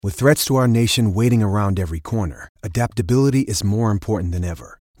With threats to our nation waiting around every corner, adaptability is more important than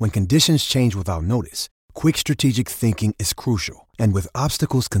ever. When conditions change without notice, quick strategic thinking is crucial. And with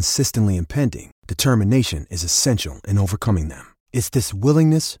obstacles consistently impending, determination is essential in overcoming them. It's this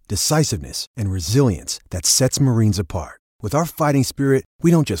willingness, decisiveness, and resilience that sets Marines apart. With our fighting spirit, we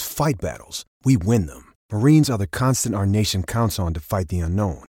don't just fight battles, we win them. Marines are the constant our nation counts on to fight the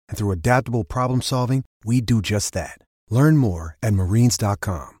unknown. And through adaptable problem solving, we do just that. Learn more at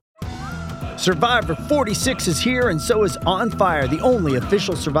marines.com. Survivor 46 is here, and so is On Fire, the only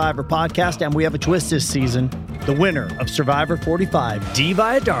official Survivor podcast, and we have a twist this season. The winner of Survivor 45, Dee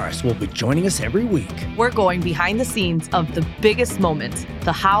Valladares, will be joining us every week. We're going behind the scenes of the biggest moments,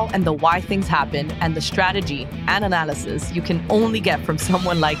 the how and the why things happen, and the strategy and analysis you can only get from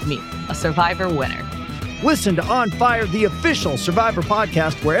someone like me, a Survivor winner. Listen to On Fire, the official Survivor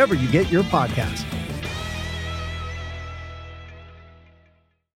podcast, wherever you get your podcasts.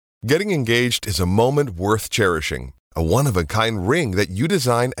 Getting engaged is a moment worth cherishing. A one-of-a-kind ring that you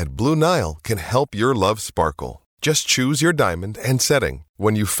design at Blue Nile can help your love sparkle. Just choose your diamond and setting.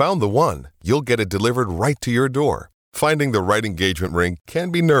 When you've found the one, you'll get it delivered right to your door. Finding the right engagement ring can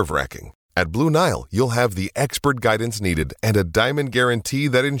be nerve-wracking. At Blue Nile, you'll have the expert guidance needed and a diamond guarantee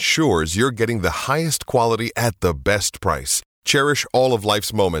that ensures you're getting the highest quality at the best price. Cherish all of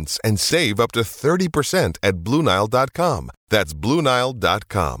life's moments and save up to 30% at BlueNile.com. That's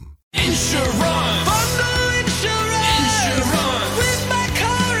BlueNile.com. Insurance. Bundle insurance. With my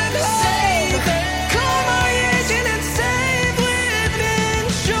car and home. Call my agent and save with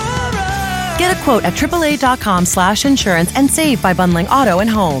insurance. Get a quote at AAA.com/insurance and save by bundling auto and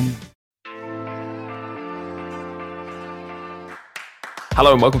home.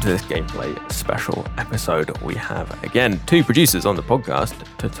 Hello and welcome to this gameplay special episode. We have, again, two producers on the podcast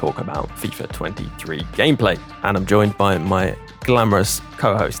to talk about FIFA 23 gameplay. And I'm joined by my glamorous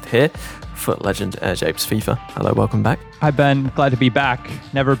co-host here, foot legend Japes FIFA. Hello, welcome back. Hi, Ben. Glad to be back.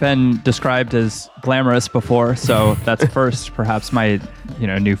 Never been described as glamorous before, so that's first. Perhaps my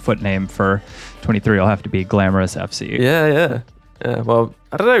new foot name for 23 will have to be Glamorous FC. Yeah. Well,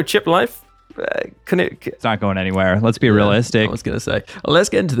 I don't know, Chip Life? It's not going anywhere. Let's be realistic. I was going to say. Well, let's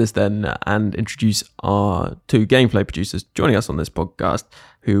get into this then and introduce our two gameplay producers joining us on this podcast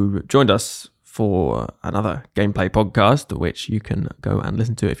who joined us for another gameplay podcast, which you can go and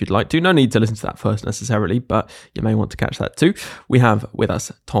listen to if you'd like to. No need to listen to that first necessarily, but you may want to catch that too. We have with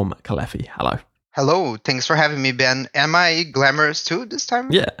us Tom Kalefi. Hello. Hello, thanks for having me, Ben. Am I glamorous too this time?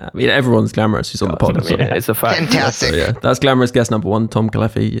 Yeah, I mean, everyone's glamorous who's on the pod. I mean, it's a fact. Fantastic. So, that's glamorous guest number one, Tom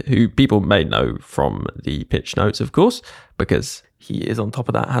Kalefi, who people may know from the pitch notes, of course, because he is on top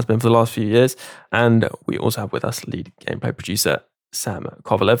of that, has been for the last few years. And we also have with us lead gameplay producer, Sam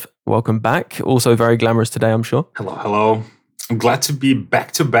Kovalev. Welcome back. Also very glamorous today, I'm sure. Hello. I'm glad to be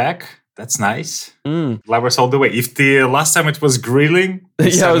back to back. That's nice. Glamorous all the way. If the last time it was grilling,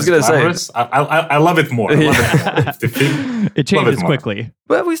 I was going to say. I love it more. It changes quickly.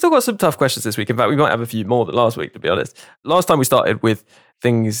 But we still got some tough questions this week. In fact, we might have a few more than last week, to be honest. Last time we started with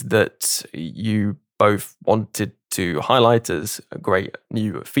things that you both wanted to highlight as great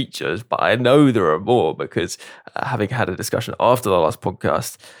new features, but I know there are more because having had a discussion after the last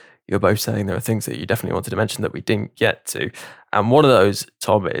podcast, you're both saying there are things that you definitely wanted to mention that we didn't get to. And one of those,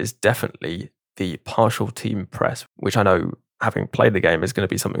 Tom, is definitely the partial team press, which I know, having played the game, is going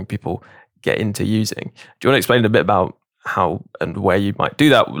to be something people get into using. Do you want to explain a bit about how and where you might do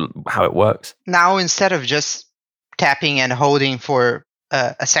that, how it works? Now, instead of just tapping and holding for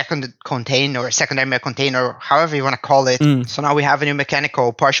a second contain or a secondary contain or however you want to call it, so now we have a new mechanic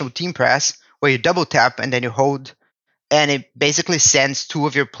called partial team press where you double tap and then you hold, and it basically sends two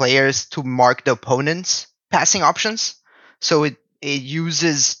of your players to mark the opponent's passing options. So it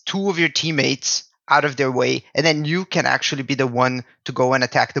uses two of your teammates out of their way, and then you can actually be the one to go and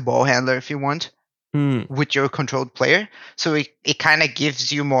attack the ball handler if you want with your controlled player. So it kind of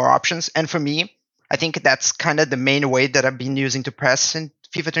gives you more options. And for me, I think that's kind of the main way that I've been using to press in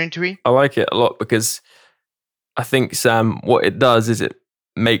FIFA 23. I like it a lot because I think, Sam, what it does is it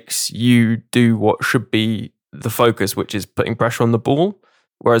makes you do what should be the focus, which is putting pressure on the ball.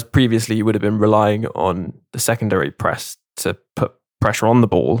 Whereas previously you would have been relying on the secondary press to put pressure on the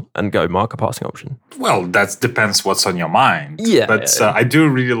ball and go mark a passing option. Well, that depends what's on your mind. But I do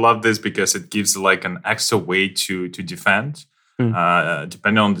really love this because it gives like an extra way to defend,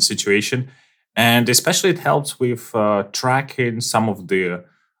 depending on the situation. And especially it helps with tracking some of the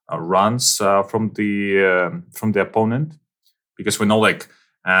runs from the opponent, because we know like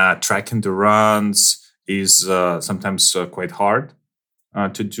tracking the runs is sometimes quite hard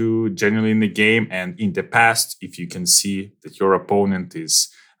to do generally in the game. And in the past, if you can see that your opponent is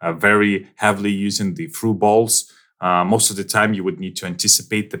very heavily using the through balls. Most of the time, you would need to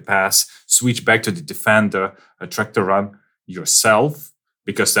anticipate the pass, switch back to the defender, track the run yourself,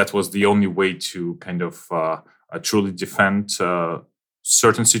 because that was the only way to kind of truly defend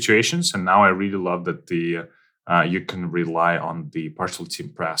certain situations. And now I really love that you can rely on the partial team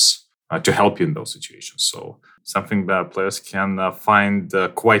press to help you in those situations. So something that players can find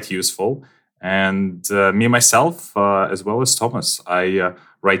quite useful. And me myself, as well as Thomas, I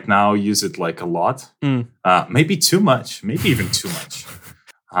right now use it like a lot. Maybe too much, maybe even too much.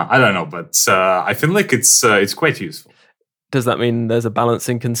 I don't know, but I feel like it's quite useful. Does that mean there's a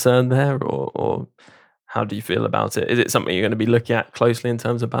balancing concern there, or how do you feel about it? Is it something you're going to be looking at closely in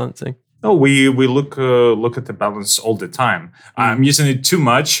terms of balancing? No, we look at the balance all the time. I'm using it too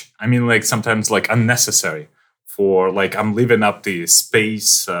much. I mean, like sometimes like unnecessary. For like I'm leaving up the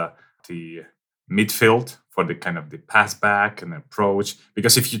space, the midfield for the kind of the pass back and approach.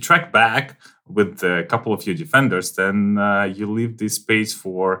 Because if you track back with a couple of your defenders, then you leave the space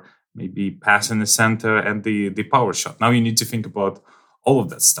for maybe pass in the center and the power shot. Now you need to think about all of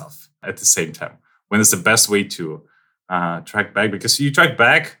that stuff at the same time. When is the best way to track back? Because you track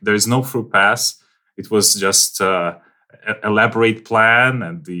back, there's no through pass. It was just elaborate plan,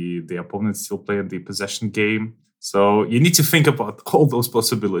 and the opponent still playing the possession game. So you need to think about all those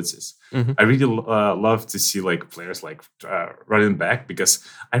possibilities. Mm-hmm. I really love to see like players like running back, because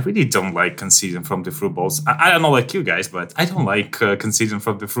I really don't like conceding from the through balls. I don't know like you guys, but I don't like conceding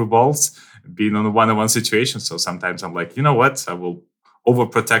from the through balls, being on a one-on-one situation. So sometimes I'm like, you know what, I will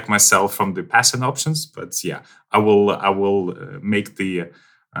overprotect myself from the passing options. But yeah, I will make the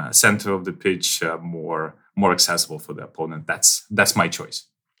center of the pitch more accessible for the opponent. That's my choice.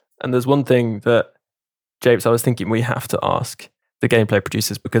 And there's one thing that, James, I was thinking we have to ask the gameplay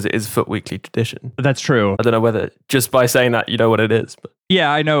producers, because it is Foot Weekly tradition. That's true. I don't know whether just by saying that you know what it is. But.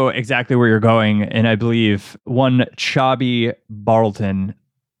 Yeah, I know exactly where you're going. And I believe one Chobby Barleton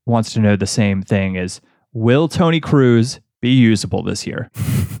wants to know the same thing: is will Toni Kroos be usable this year?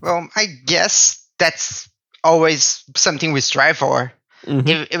 Well, I guess that's always something we strive for.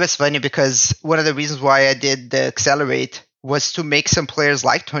 Mm-hmm. It was funny because one of the reasons why I did the Accelerate was to make some players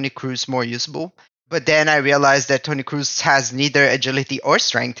like Toni Kroos more usable. But then I realized that Toni Kroos has neither agility or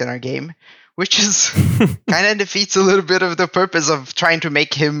strength in our game, which is kind of defeats a little bit of the purpose of trying to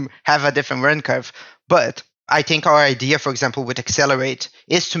make him have a different run curve. But I think our idea, for example, with Accelerate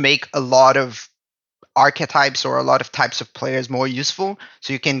is to make a lot of archetypes or a lot of types of players more useful.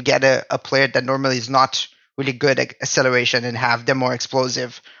 So you can get a player that normally is not really good at acceleration and have them more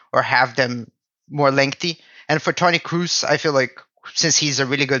explosive or have them more lengthy. And for Toni Kroos, I feel like since he's a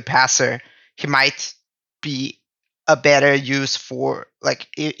really good passer, he might be a better use for, like,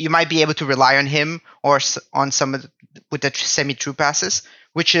 you might be able to rely on him or on some of with the semi-true passes,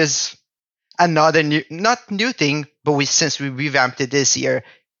 which is another not new thing, but since we revamped it this year,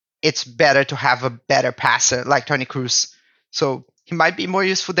 it's better to have a better passer like Toni Kroos. So he might be more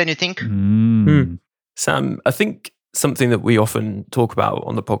useful than you think. Sam, I think something that we often talk about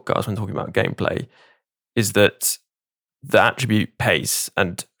on the podcast when talking about gameplay is that the attribute pace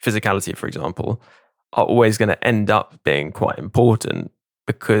and physicality, for example, are always going to end up being quite important,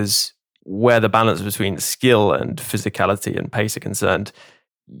 because where the balance between skill and physicality and pace are concerned,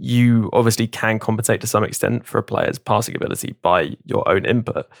 you obviously can compensate to some extent for a player's passing ability by your own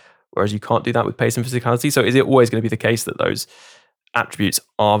input, whereas you can't do that with pace and physicality. So is it always going to be the case that those attributes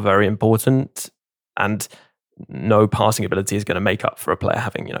are very important and no passing ability is going to make up for a player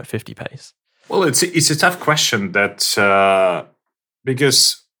having 50 pace? Well, it's a tough question that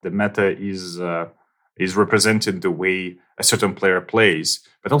because the meta is represented the way a certain player plays,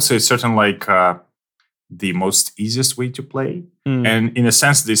 but also it's certain like the most easiest way to play. And in a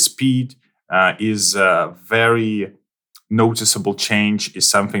sense, the speed is a very noticeable change, is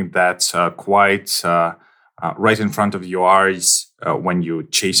something that's quite right in front of your eyes when you're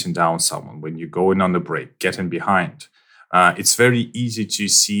chasing down someone, when you're going on the break, getting behind. It's very easy to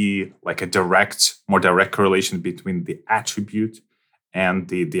see like a more direct correlation between the attribute and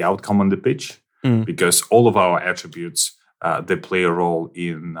the outcome on the pitch, because all of our attributes, they play a role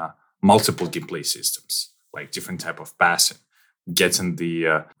in multiple gameplay systems, like different type of passing, getting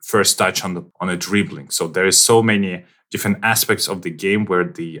the first touch on a dribbling. So there is so many different aspects of the game where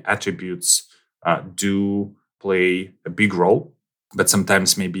the attributes do play a big role, but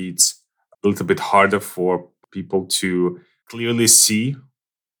sometimes maybe it's a little bit harder for people to clearly see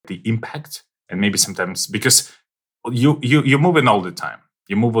the impact. And maybe sometimes because you're moving all the time.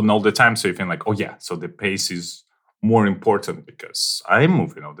 You're moving all the time, so you feel like, oh yeah, so the pace is more important because I'm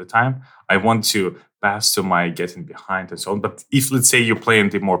moving all the time. I want to pass to my getting behind and so on. But if, let's say, you play in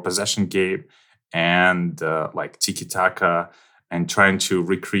the more possession game and like tiki-taka and trying to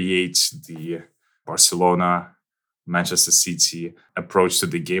recreate the Barcelona, Manchester City approach to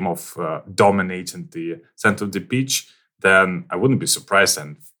the game of dominating the center of the pitch, then I wouldn't be surprised.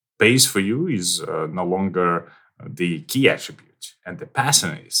 And pace for you is no longer the key attribute, and the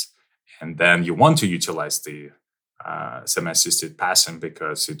passing is. And then you want to utilize the semi-assisted passing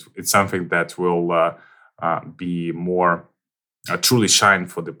because it's something that will be more truly shine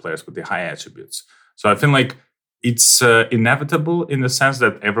for the players with the high attributes. So I feel like it's inevitable in the sense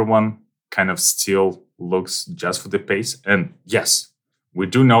that everyone kind of still looks just for the pace. And yes, we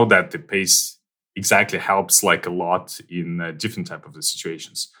do know that the pace exactly helps like a lot in different type of the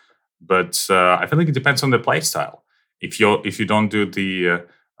situations. But I feel like it depends on the play style. If you don't do the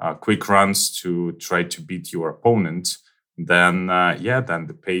quick runs to try to beat your opponent, then then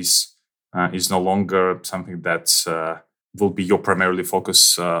the pace is no longer something that will be your primarily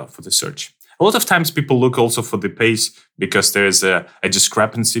focus for the search. A lot of times people look also for the pace because there's a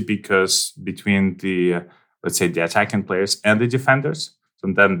discrepancy between the, let's say, the attacking players and the defenders.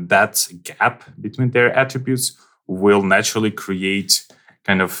 And then that gap between their attributes will naturally create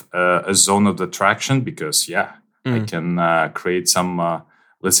kind of a zone of attraction because, I can create some,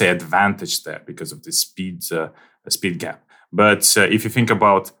 let's say, advantage there because of the speed gap. But if you think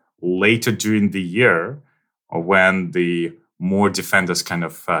about later during the year, when the more defenders kind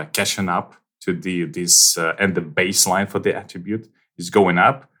of catching up to this and the baseline for the attribute is going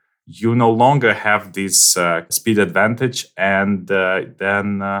up, you no longer have this speed advantage, and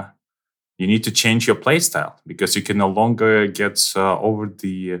then you need to change your play style because you can no longer get over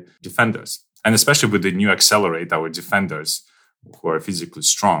the defenders. And especially with the new Accelerate, our defenders who are physically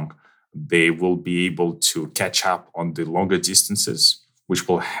strong, they will be able to catch up on the longer distances, which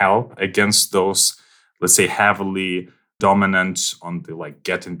will help against those, let's say, heavily dominant on the like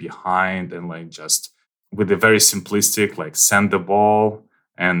getting behind and like just with a very simplistic like send the ball.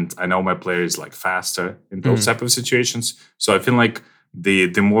 And I know my player is like faster in those type of situations. So I feel like the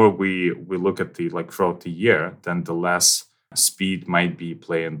more we look at the like throughout the year, then the less speed might be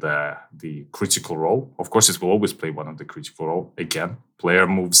playing the critical role. Of course, it will always play one of the critical role. Again, player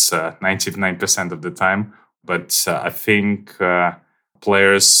moves 99% of the time. But I think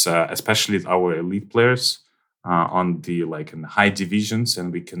players, especially our elite players, on the like in high divisions,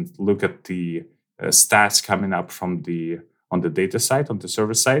 and we can look at the stats coming up from on the data side, on the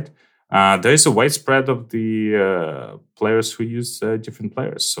server side. There is a widespread of the players who use different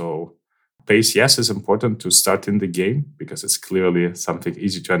players. So pace, yes, is important to start in the game because it's clearly something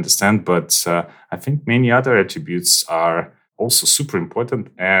easy to understand. But I think many other attributes are also super important,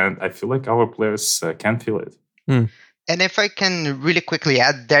 and I feel like our players can feel it. And if I can really quickly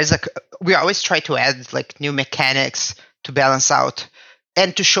add, we always try to add like new mechanics to balance out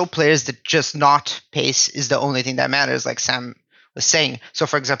and to show players that just not pace is the only thing that matters, like Sam was saying. So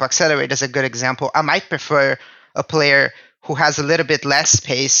for example, Accelerate is a good example. I might prefer a player who has a little bit less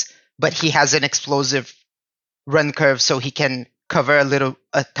pace, but he has an explosive run curve so he can cover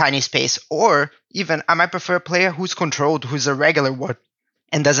a tiny space. Or even I might prefer a player who's controlled, who's a regular one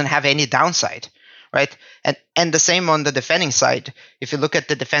and doesn't have any downside. Right. And the same on the defending side. If you look at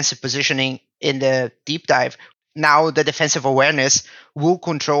the defensive positioning in the deep dive, now the defensive awareness will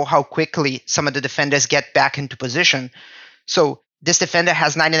control how quickly some of the defenders get back into position. So this defender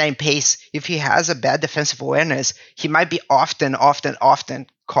has 99 pace. If he has a bad defensive awareness, he might be often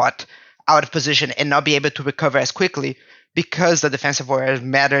caught out of position and not be able to recover as quickly because the defensive awareness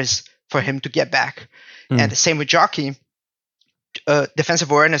matters for him to get back. And the same with jockey.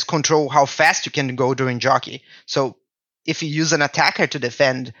 Defensive awareness control how fast you can go during jockey. So if you use an attacker to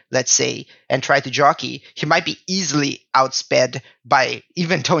defend, let's say, and try to jockey, he might be easily outsped by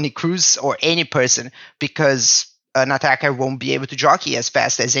even Toni Kroos or any person because an attacker won't be able to jockey as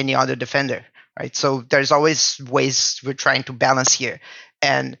fast as any other defender, right? So there's always ways we're trying to balance here.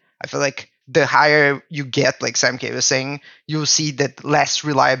 And I feel like the higher you get, like Sam K was saying, you'll see that less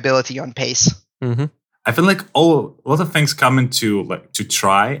reliability on pace. I feel like a lot of things come into like to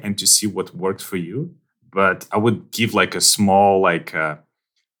try and to see what worked for you. But I would give like a small, like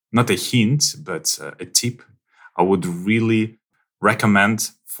not a hint, but a tip. I would really recommend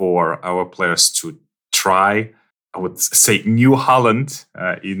for our players to try, I would say, new Haaland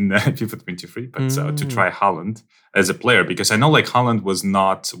in FIFA 23, but to try Haaland as a player, because I know like Haaland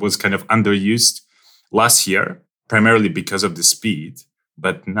was kind of underused last year, primarily because of the speed.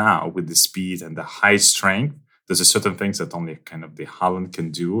 But now with the speed and the high strength, there's a certain things that only kind of the Haaland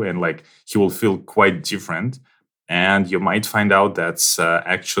can do. And like he will feel quite different. And you might find out that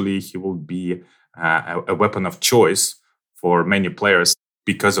actually he will be a weapon of choice for many players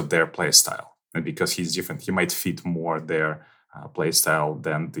because of their play style and because he's different. He might fit more their play style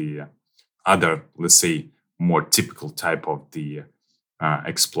than the other, let's say, more typical type of the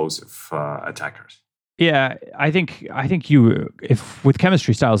explosive attackers. Yeah, I think if with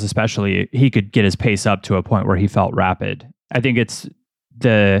chemistry styles especially, he could get his pace up to a point where he felt rapid. I think it's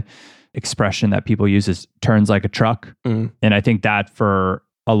the expression that people use is turns like a truck. And I think that for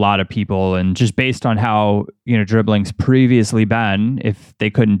a lot of people, and just based on how, dribbling's previously been, if they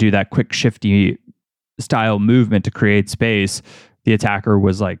couldn't do that quick shifty style movement to create space, the attacker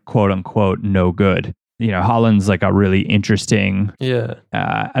was like quote unquote no good. Haaland's like a really interesting,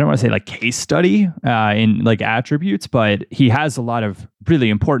 I don't want to say like case study in like attributes, but he has a lot of really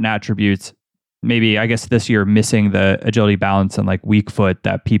important attributes. Maybe, I guess this year missing the agility, balance, and like weak foot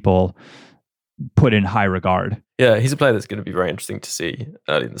that people put in high regard. Yeah, he's a player that's going to be very interesting to see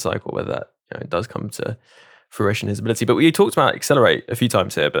early in the cycle whether that it does come to fruition, his ability. But we talked about accelerate a few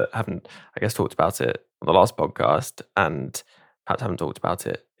times here, but haven't, I guess, talked about it on the last podcast, and perhaps haven't talked about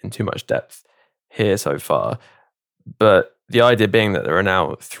it in too much depth here so far. But the idea being that there are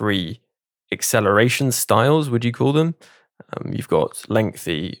now 3 acceleration styles, would you call them? You've got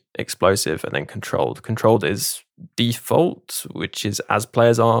lengthy, explosive, and then controlled. Controlled is default, which is as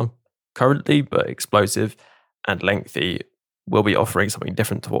players are currently, but explosive and lengthy will be offering something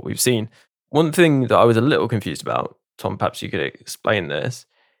different to what we've seen. One thing that I was a little confused about, Tom, perhaps you could explain this,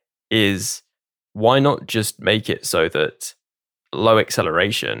 is why not just make it so that low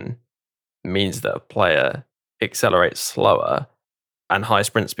acceleration means that a player accelerates slower, and high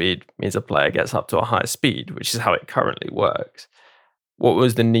sprint speed means a player gets up to a higher speed, which is how it currently works. What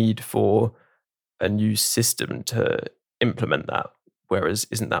was the need for a new system to implement that? Whereas,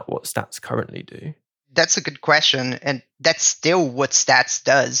 isn't that what stats currently do? That's a good question. And that's still what stats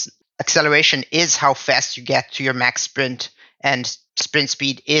does. Acceleration is how fast you get to your max sprint, and sprint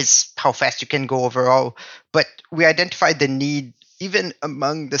speed is how fast you can go overall. But we identified the need, even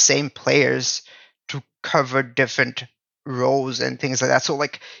among the same players, to cover different roles and things like that. So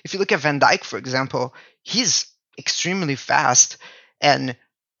like if you look at Van Dijk, for example, he's extremely fast, and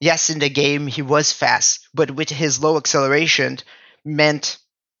yes, in the game he was fast, but with his low acceleration meant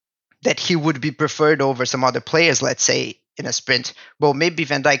that he would be preferred over some other players, let's say in a sprint. Well, maybe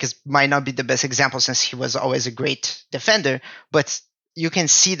Van Dijk might not be the best example since he was always a great defender, but you can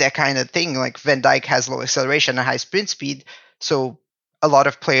see that kind of thing. Like Van Dijk has low acceleration and high sprint speed, so a lot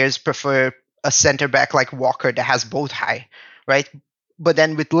of players prefer a center back like Walker that has both high, right? But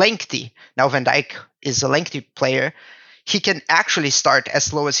then with lengthy, now Van Dijk is a lengthy player, he can actually start as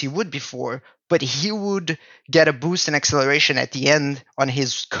slow as he would before, but he would get a boost in acceleration at the end on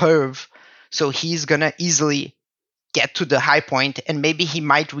his curve. So he's going to easily get to the high point, and maybe he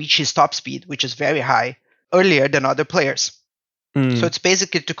might reach his top speed, which is very high, earlier than other players. So it's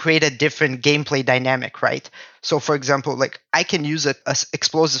basically to create a different gameplay dynamic, right? So for example, like I can use a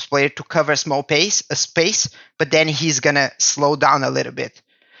explosive player to cover a space, but then he's going to slow down a little bit.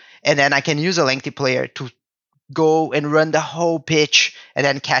 And then I can use a lengthy player to go and run the whole pitch and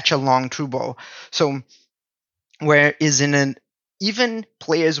then catch a long through ball. So whereas in even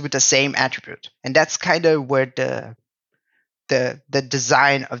players with the same attribute, and that's kind of where the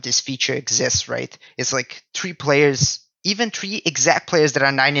design of this feature exists, right? It's like 3 players, even 3 exact players that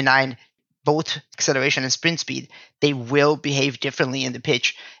are 99, both acceleration and sprint speed, they will behave differently in the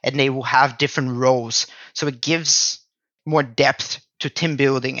pitch, and they will have different roles. So it gives more depth to team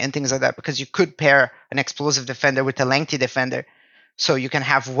building and things like that, because you could pair an explosive defender with a lengthy defender. So you can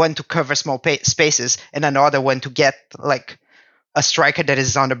have one to cover small spaces and another one to get like a striker that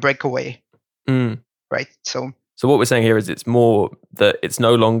is on the breakaway. Right? So what we're saying here is it's more that it's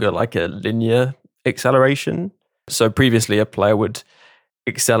no longer like a linear acceleration. So previously a player would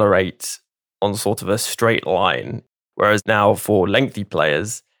accelerate on sort of a straight line, whereas now for lengthy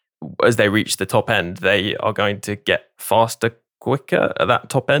players, as they reach the top end, they are going to get faster, quicker at that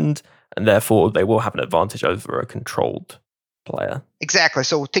top end, and therefore they will have an advantage over a controlled player. Exactly.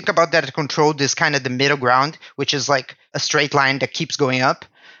 So think about that controlled is kind of the middle ground, which is like a straight line that keeps going up.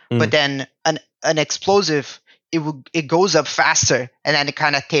 But then an explosive, it goes up faster and then it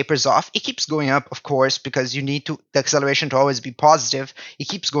kind of tapers off. It keeps going up, of course, because you need the acceleration to always be positive. It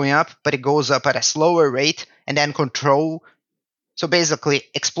keeps going up, but it goes up at a slower rate, and then control. So basically,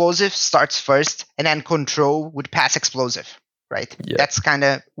 explosive starts first, and then control would pass explosive, right? Yeah. That's kind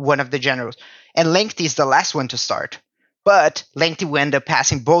of one of the generals. And lengthy is the last one to start, but lengthy will end up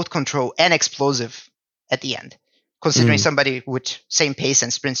passing both control and explosive at the end, considering somebody with same pace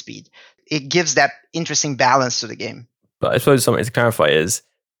and sprint speed. It gives that interesting balance to the game. But I suppose something to clarify is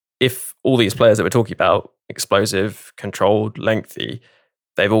if all these players that we're talking about, explosive, controlled, lengthy,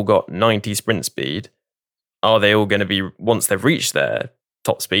 they've all got 90 sprint speed, are they all going to be, once they've reached their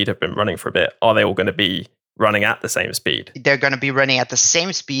top speed, have been running for a bit, are they all going to be running at the same speed? They're going to be running at the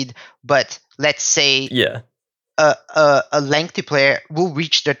same speed, but let's say a lengthy player will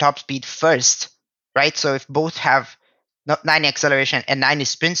reach their top speed first, right? So if both have 90 acceleration and 90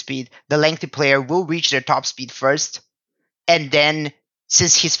 sprint speed, the lengthy player will reach their top speed first. And then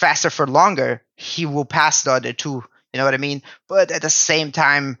since he's faster for longer, he will pass the other two. You know what I mean? But at the same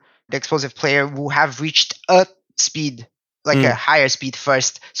time, the explosive player will have reached a speed, like a higher speed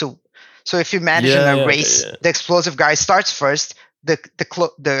first. So if you manage in a race, the explosive guy starts first,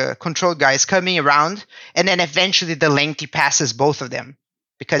 the controlled guy is coming around, and then eventually the lengthy passes both of them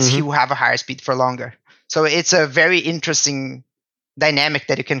because he will have a higher speed for longer. So it's a very interesting dynamic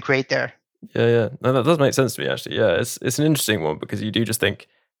that you can create there. Yeah. No, that does make sense to me, actually. Yeah, it's an interesting one because you do just think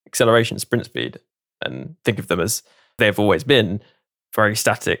acceleration, sprint speed, and think of them as they've always been very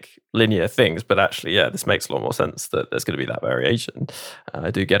static, linear things. But actually, this makes a lot more sense that there's going to be that variation.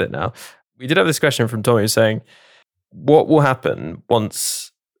 I do get it now. We did have this question from Tommy saying, what will happen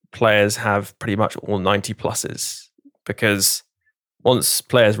once players have pretty much all 90 pluses? Because once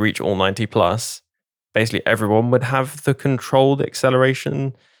players reach all 90 plus, basically everyone would have the controlled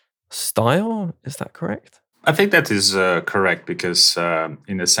acceleration style. Is that correct? I think that is correct because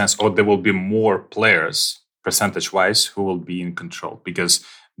in a sense, there will be more players percentage-wise who will be in control, because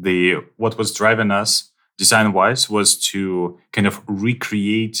what was driving us design-wise was to kind of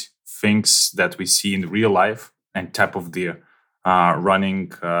recreate things that we see in real life and type of the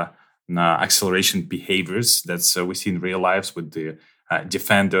running acceleration behaviors that we see in real lives with the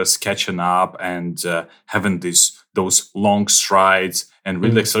defenders catching up and having those long strides and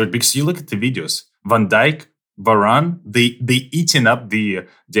really accelerate. Because you look at the videos, Van Dijk, Varane, they eating up the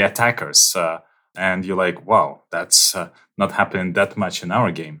attackers, and you're like, wow, that's not happening that much in our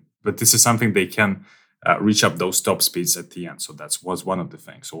game. But this is something they can reach up those top speeds at the end. So that was one of the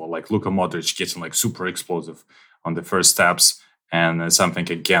things. Or like Luka Modric getting like super explosive on the first steps, and something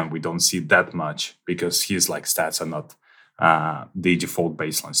again we don't see that much because his like stats are not the default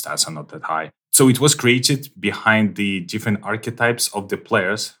baseline stats are not that high. So it was created behind the different archetypes of the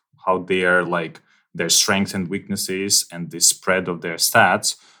players, how they are like their strengths and weaknesses and the spread of their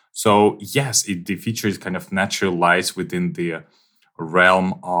stats. So yes, the feature is kind of naturally lies within the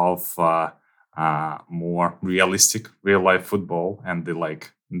realm of more realistic real life football and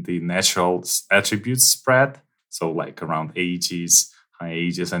the natural attributes spread. So like around 80s, high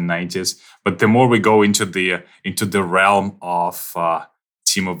 80s and 90s. But the more we go into the realm of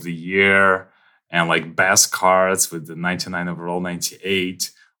team of the year and like best cards with the 99 overall,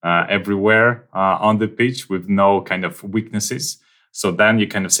 98 everywhere on the pitch with no kind of weaknesses. So then you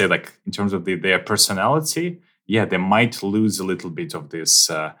kind of say like in terms of their personality, they might lose a little bit of this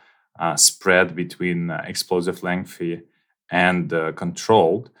spread between explosive, lengthy and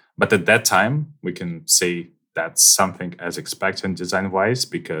controlled. But at that time, we can say that's something as expected design-wise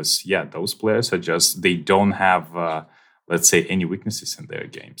because, those players are just, they don't have, let's say, any weaknesses in their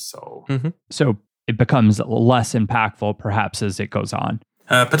game. So, So it becomes less impactful perhaps as it goes on.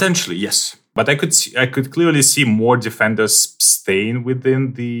 Potentially, yes. But I could clearly see more defenders staying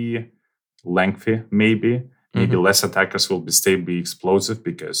within the lengthy, maybe less attackers will be explosive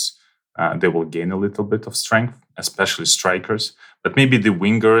because they will gain a little bit of strength, especially strikers. But maybe the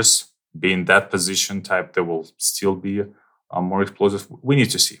wingers, being that position type, they will still be more explosive. We need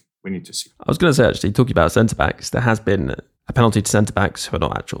to see. I was going to say, actually, talking about centre-backs, there has been a penalty to centre-backs who are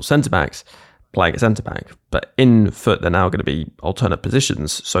not actual centre-backs playing a centre-back. But in foot, they're now going to be alternate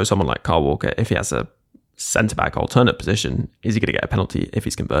positions. So someone like Kyle Walker, if he has a centre-back alternate position, is he going to get a penalty if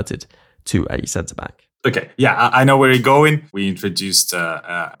he's converted to a centre-back? Okay, I know where you're going. We introduced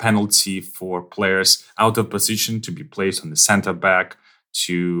a penalty for players out of position to be placed on the centre-back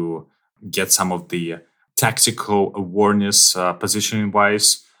to get some of the tactical awareness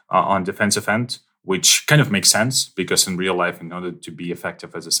positioning-wise on defensive end, which kind of makes sense because in real life, in order to be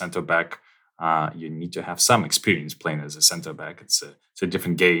effective as a centre-back, you need to have some experience playing as a centre-back. It's a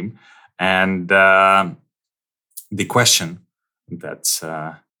different game. And the question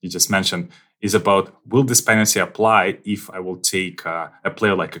that you just mentioned is about, will this penalty apply if I will take a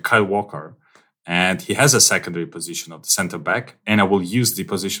player like a Kyle Walker and he has a secondary position of the centre-back and I will use the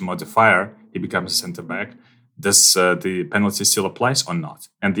position modifier, he becomes a centre-back. Does the penalty still applies or not?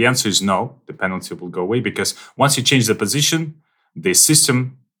 And the answer is no, the penalty will go away because once you change the position, the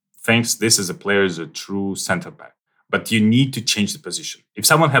system thinks this is a player is a true centre-back. But you need to change the position. If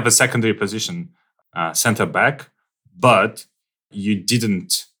someone have a secondary position centre-back, but you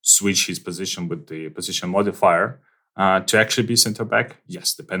didn't switch his position with the position modifier to actually be center back,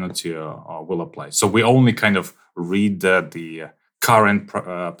 yes, the penalty will apply. So we only kind of read the current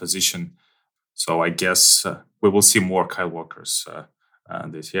position. So I guess we will see more Kyle Walkers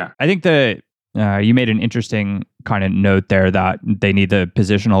this year. I think that you made an interesting kind of note there that they need the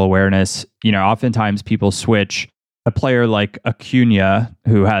positional awareness. Oftentimes people switch a player like Acuna,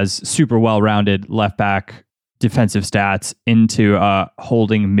 who has super well-rounded left back defensive stats, into a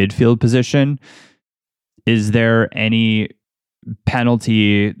holding midfield position. Is there any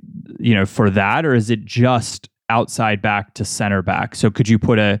penalty, for that, or is it just outside back to center back? So could you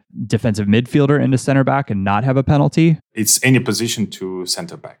put a defensive midfielder into center back and not have a penalty? It's any position to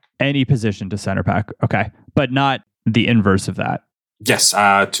center back. Any position to center back. Okay. But not the inverse of that. Yes.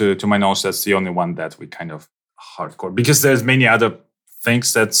 To my knowledge, that's the only one that we kind of hardcore, because there's many other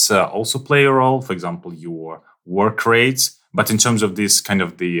things that's also play a role. For example, your work rates. But in terms of this kind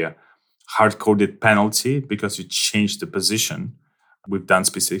of the hard-coded penalty, because you changed the position, we've done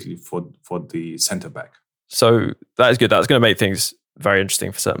specifically for the center back. So that is good. That's going to make things very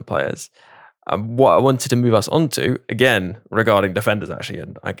interesting for certain players. What I wanted to move us on to, again, regarding defenders actually,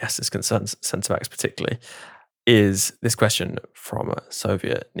 and I guess this concerns centre backs particularly, is this question from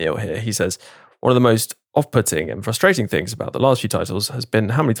Soviet Neil here. He says, one of the most off-putting and frustrating things about the last few titles has been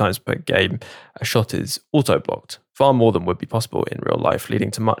how many times per game a shot is auto-blocked, far more than would be possible in real life, leading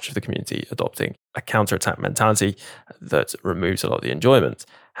to much of the community adopting a counter-attack mentality that removes a lot of the enjoyment.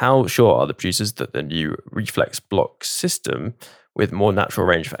 How sure are the producers that the new reflex block system with more natural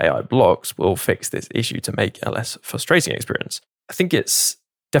range for AI blocks will fix this issue to make a less frustrating experience? I think it's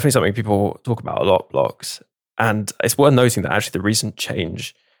definitely something people talk about a lot, blocks. And it's worth noting that actually the recent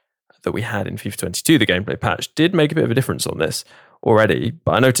change that we had in FIFA 22, the gameplay patch, did make a bit of a difference on this already.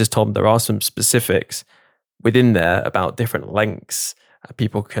 But I noticed, Tom, there are some specifics within there about different lengths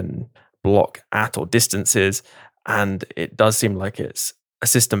people can block at or distances. And it does seem like it's a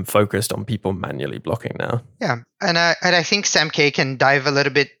system focused on people manually blocking now. Yeah, and I think Sam K can dive a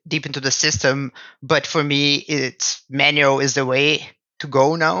little bit deep into the system, but for me, it's manual is the way to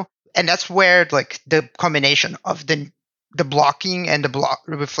go now. And that's where like the combination of the blocking and the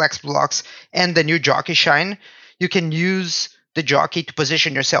reflex blocks and the new jockey shine, you can use the jockey to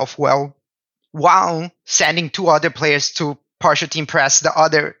position yourself well while sending two other players to partial team press the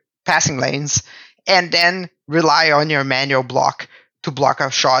other passing lanes, and then rely on your manual block to block a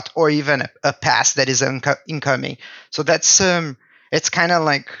shot or even a pass that is incoming. So that's it's kind of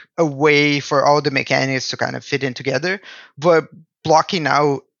like a way for all the mechanics to kind of fit in together. But blocking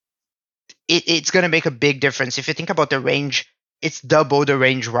now, it's going to make a big difference. If you think about the range, it's double the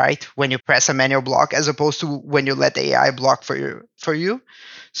range, right? When you press a manual block as opposed to when you let the AI block for you.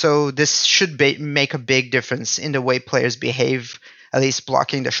 So this should make a big difference in the way players behave, at least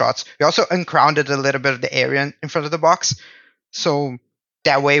blocking the shots. We also uncrowded a little bit of the area in front of the box. So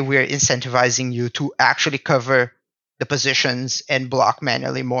that way we're incentivizing you to actually cover the positions and block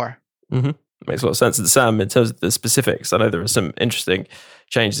manually more. Mm-hmm. Makes a lot of sense. And Sam, in terms of the specifics, I know there are some interesting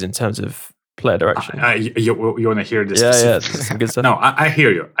changes in terms of player direction. You want to hear this? Yeah, some good stuff. No, I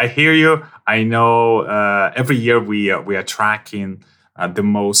hear you. I know every year we are tracking the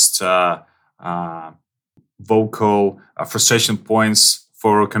most vocal frustration points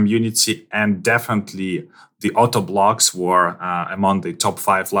for our community, and definitely the auto blocks were among the top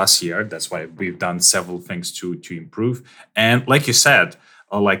 5 last year. That's why we've done several things to improve. And like you said,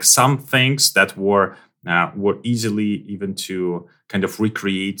 like some things that were easily even to kind of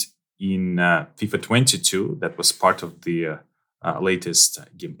recreate in FIFA 22, that was part of the latest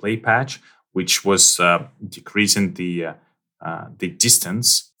gameplay patch, which was decreasing the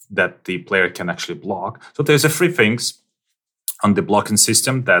distance that the player can actually block. So there's a few things on the blocking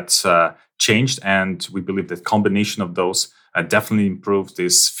system that changed, and we believe that combination of those definitely improved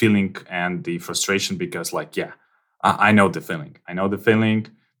this feeling and the frustration, because I know the feeling.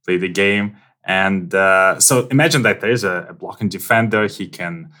 Play the game. And so imagine that there's a blocking defender. He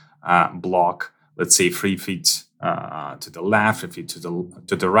can block, let's say, 3 feet to the left, 3 feet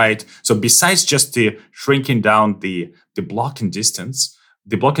to the right. So besides just the shrinking down the blocking distance,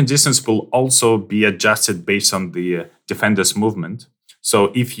 the blocking distance will also be adjusted based on the defender's movement.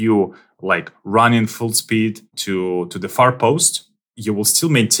 So if you run in full speed to the far post, you will still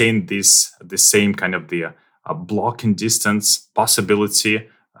maintain the same kind of the blocking distance possibility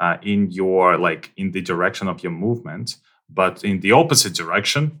in your in the direction of your movement, but in the opposite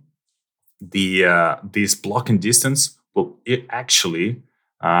direction, this blocking distance will actually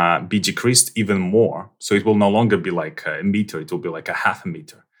be decreased even more. So it will no longer be like a meter; it will be like a half a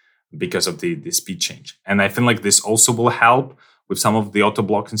meter because of the speed change. And I feel like this also will help with some of the auto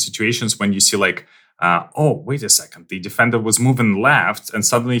blocking situations when you see like, oh, wait a second, the defender was moving left and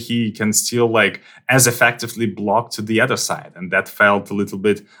suddenly he can still like as effectively block to the other side. And that felt a little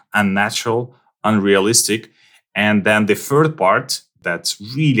bit unnatural, unrealistic. And then the third part that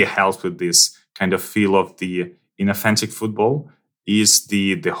really helps with this kind of feel of the inauthentic football is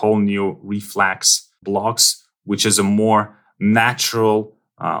the whole new reflex blocks, which is a more natural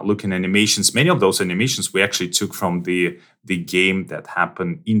looking animations. Many of those animations we actually took from the game that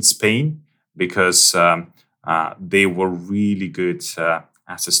happened in Spain, because they were really good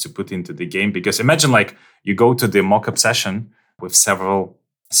assets to put into the game. Because imagine like you go to the mock-up session with several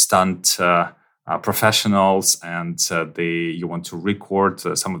stunt professionals, and you want to record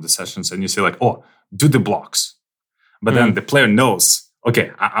some of the sessions, and you say like, oh, do the blocks. But then the player knows,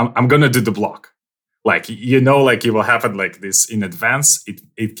 okay, I'm going to do the block. Like, like it will happen like this in advance.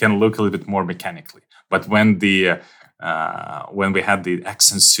 It can look a little bit more mechanically. But when when we had the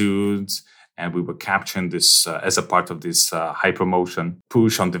accent suits and we were capturing this as a part of this high promotion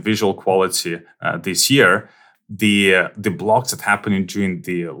push on the visual quality this year, the blocks that happen during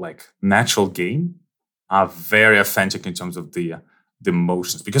the like natural game are very authentic in terms of the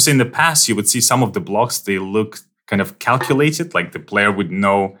motions. Because in the past, you would see some of the blocks, they look kind of calculated, like the player would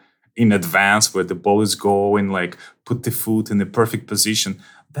know in advance where the ball is going, like put the foot in the perfect position.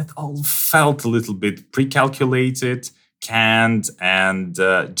 That all felt a little bit pre-calculated, canned, and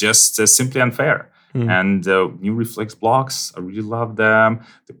just simply unfair. And new reflex blocks, I really love them.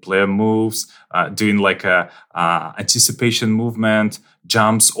 The player moves, doing like a anticipation movement,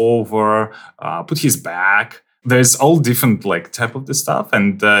 jumps over, put his back. There's all different like type of the stuff,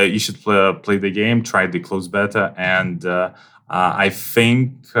 and you should play the game, try the closed beta, and I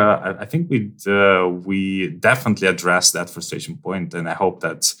think we definitely addressed that frustration point, and I hope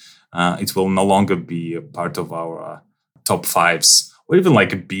that it will no longer be a part of our top fives or even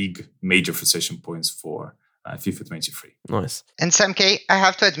like a big major frustration points for FIFA 23. Nice. And Sam K, I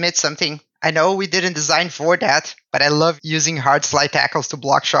have to admit something. I know we didn't design for that, but I love using hard slide tackles to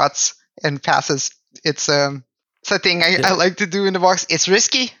block shots and passes. It's a thing I like to do in the box. It's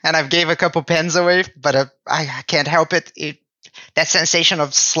risky, and I've gave a couple pens away, but I can't help it. That sensation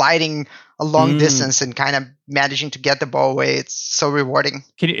of sliding a long distance and kind of managing to get the ball away, it's so rewarding.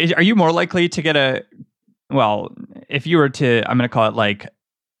 Are you more likely to get if you were to, I'm going to call it like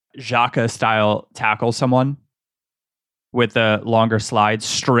Xhaka style tackle someone with the longer slides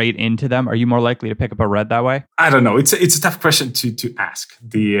straight into them, are you more likely to pick up a red that way? I don't know. It's a tough question to ask.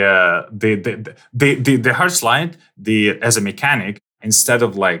 The hard slide, as a mechanic, instead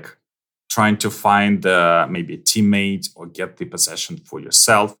of like trying to find maybe a teammate or get the possession for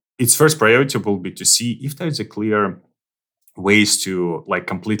yourself, its first priority will be to see if there is a clear ways to like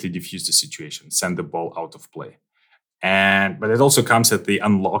completely diffuse the situation, send the ball out of play. But it also comes at the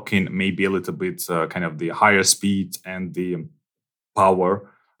unlocking maybe a little bit kind of the higher speed and the power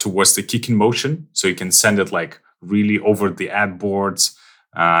towards the kicking motion. So you can send it like really over the ad boards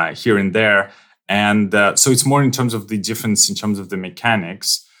here and there. And so it's more in terms of the difference in terms of the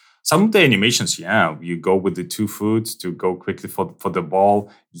mechanics. Some of the animations, you go with the 2 foot to go quickly for the ball.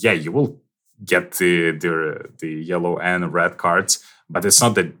 Yeah, you will get the yellow and red cards, but it's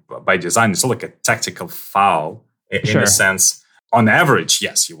not that by design. It's not like a tactical foul in a sense. On average,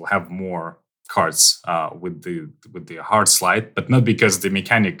 yes, you will have more cards with the hard slide, but not because the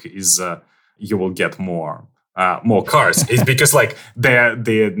mechanic is you will get more cards. It's because like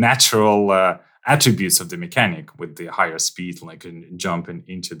the natural attributes of the mechanic with the higher speed, like jumping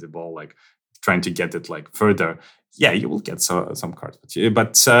into the ball, like trying to get it like further. Yeah, you will get some cards,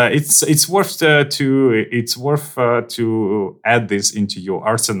 but it's worth to add this into your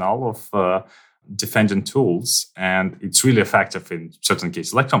arsenal of defending tools, and it's really effective in certain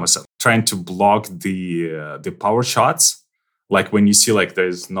cases. Like Thomas said, trying to block the power shots, like when you see like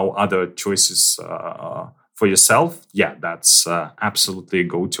there's no other choices for yourself. Yeah, that's absolutely a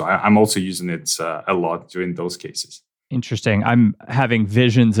go-to. I'm also using it a lot during those cases. Interesting. I'm having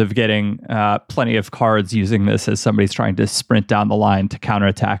visions of getting plenty of cards using this as somebody's trying to sprint down the line to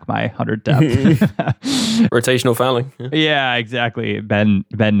counterattack my 100 depth. Rotational fouling. Yeah, exactly. Ben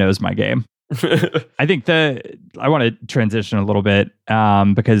knows my game. I think I want to transition a little bit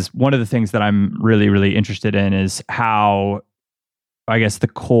because one of the things that I'm really, really interested in is how, I guess, the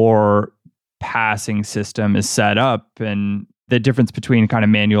core passing system is set up and the difference between kind of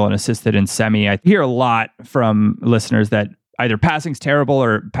manual and assisted and semi. I hear a lot from listeners that either passing's terrible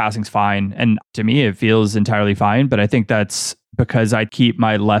or passing's fine. And to me, it feels entirely fine. But I think that's because I keep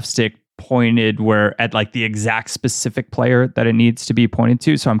my left stick pointed where at like the exact specific player that it needs to be pointed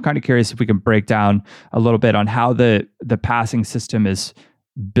to. So I'm kind of curious if we can break down a little bit on how the passing system is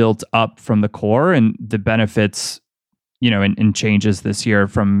built up from the core and the benefits, in changes this year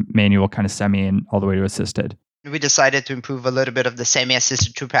from manual kind of semi and all the way to assisted. We decided to improve a little bit of the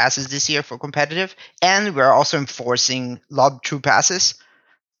semi-assisted true passes this year for competitive, and we're also enforcing lob true passes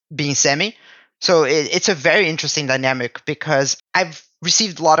being semi. So it's a very interesting dynamic because I've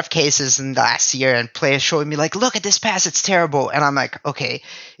received a lot of cases in the last year and players showing me like, look at this pass, it's terrible. And I'm like, okay,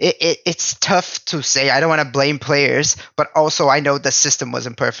 it's tough to say. I don't want to blame players, but also I know the system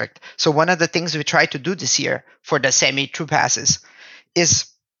wasn't perfect. So one of the things we tried to do this year for the semi-true passes is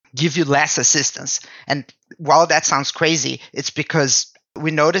give you less assistance. And while that sounds crazy, it's because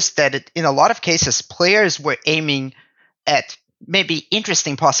we noticed that in a lot of cases, players were aiming at maybe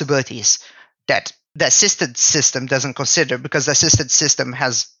interesting possibilities that the assisted system doesn't consider, because the assisted system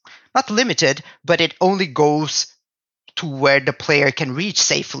has not limited, but it only goes to where the player can reach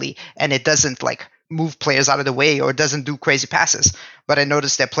safely, and it doesn't like move players out of the way or doesn't do crazy passes. But I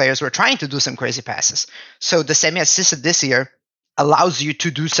noticed that players were trying to do some crazy passes. So the semi-assisted this year allows you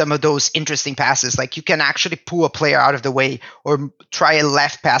to do some of those interesting passes. Like you can actually pull a player out of the way or try a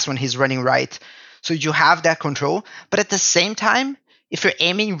left pass when he's running right. So you have that control. But at the same time, if you're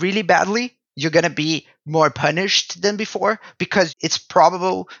aiming really badly, you're going to be more punished than before, because it's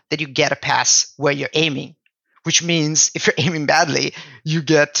probable that you get a pass where you're aiming, which means if you're aiming badly, you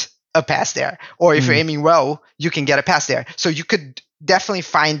get a pass there. Or if you're aiming well, you can get a pass there. So you could definitely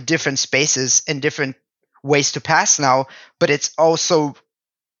find different spaces and different ways to pass now, but it's also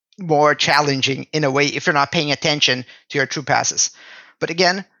more challenging in a way if you're not paying attention to your true passes. But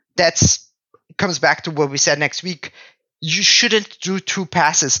again, that's comes back to what we said next week. You shouldn't do true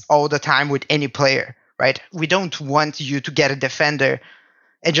passes all the time with any player, right? We don't want you to get a defender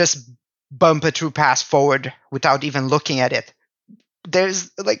and just bump a true pass forward without even looking at it.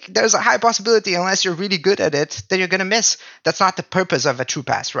 There's a high possibility, unless you're really good at it, that you're going to miss. That's not the purpose of a true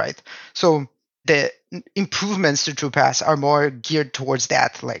pass, right? So the improvements to true pass are more geared towards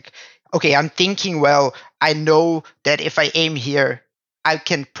that. Like, okay, I'm thinking, well, I know that if I aim here, I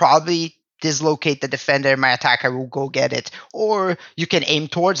can probably dislocate the defender and my attacker will go get it. Or you can aim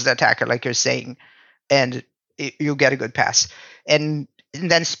towards the attacker, like you're saying, and you'll get a good pass. And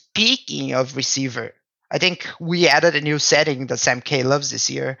then speaking of receiver, I think we added a new setting that Sam K loves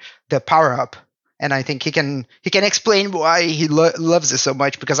this year, the power up. And I think he can explain why he loves it so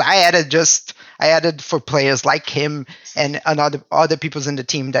much, because I added for players like him and other people in the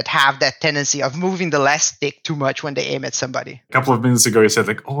team that have that tendency of moving the left stick too much when they aim at somebody. A couple of minutes ago, you said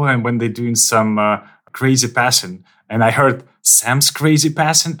like, oh, and when they're doing some crazy passing, and I heard Sam's crazy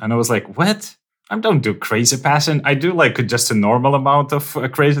passing, and I was like, what? I don't do crazy passing. I do like just a normal amount of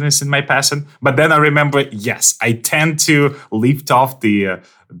craziness in my passing. But then I remember, yes, I tend to lift off the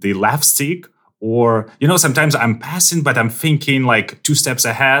left stick. Or, sometimes I'm passing, but I'm thinking like 2 steps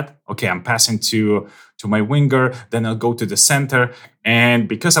ahead. Okay, I'm passing to my winger, then I'll go to the center. And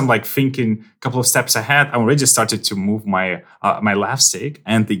because I'm like thinking a couple of steps ahead, I already started to move my left stick.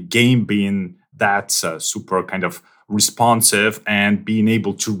 And the game being that super kind of responsive and being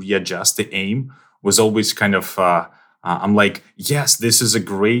able to readjust the aim was always kind of... I'm like, yes, this is a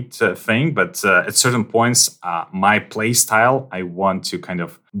great thing, but at certain points, my play style, I want to kind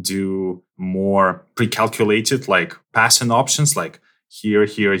of do more pre-calculated, like passing options, like here.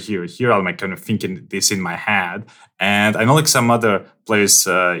 I'm like kind of thinking this in my head. And I know like some other players,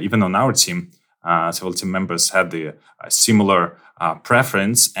 even on our team, several team members had the similar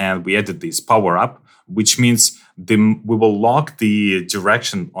preference, and we added this power up, which means we will lock the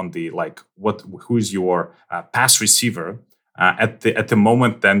direction on the who is your pass receiver at the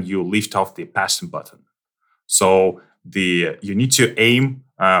moment then you lift off the passing button. So you need to aim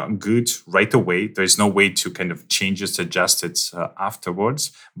good right away. There's no way to kind of change it, adjust it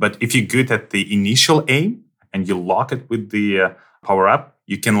afterwards. But if you're good at the initial aim and you lock it with the power up,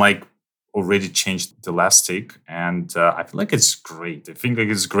 you can already changed the last stick, and I feel like it's great. I think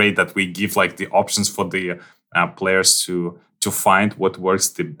it's great that we give the options for the players to find what works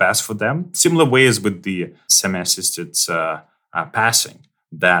the best for them. Similar ways with the semi-assisted passing,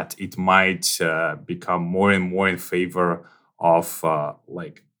 that it might become more and more in favor of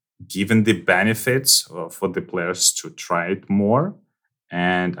giving the benefits for the players to try it more.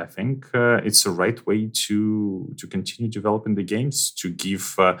 And I think it's the right way to continue developing the games, to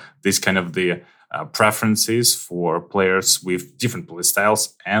give this kind of the preferences for players with different play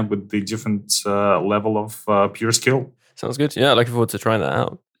styles and with the different level of pure skill. Sounds good. Yeah, looking forward to trying that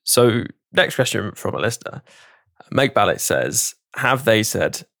out. So next question from a listener. Meg Ballett says, have they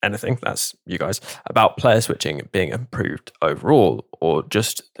said anything, that's you guys, about player switching being improved overall, or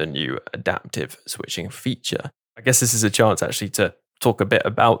just the new adaptive switching feature? I guess this is a chance actually to talk a bit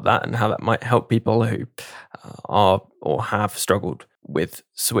about that and how that might help people who are or have struggled with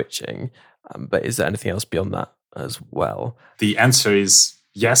switching. But is there anything else beyond that as well? The answer is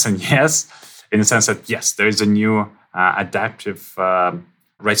yes and yes, in the sense that yes, there is a new adaptive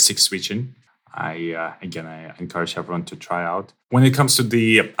right stick switching. I encourage everyone to try out. When it comes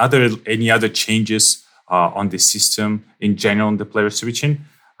to any other changes on the system in general, on the player switching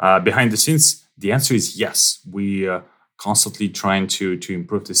behind the scenes, the answer is yes. We constantly trying to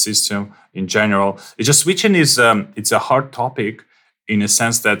improve the system in general. It's just switching is it's a hard topic in a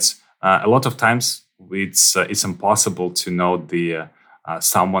sense that a lot of times it's impossible to know the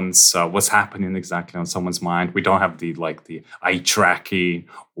someone's what's happening exactly on someone's mind. We don't have the eye tracking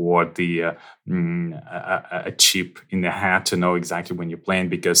or the a chip in the head to know exactly when you're playing.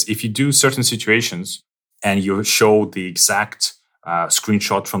 Because if you do certain situations and you show the exact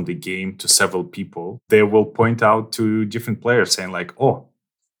screenshot from the game to several people, they will point out to different players saying like, "Oh,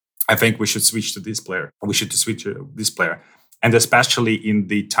 I think we should switch to this player. We should switch to this player." And especially in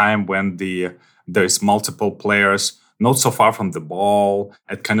the time when there's multiple players not so far from the ball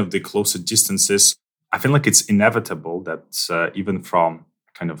at kind of the closer distances, I feel like it's inevitable that even from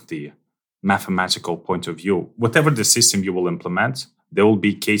kind of the mathematical point of view, whatever the system you will implement, there will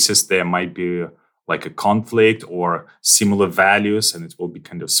be cases there might be like a conflict or similar values, and it will be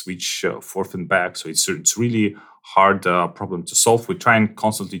kind of switch forth and back. So it's really hard problem to solve. We're trying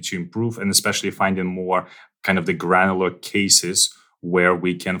constantly to improve, and especially finding more kind of the granular cases where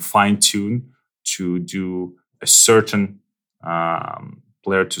we can fine tune to do a certain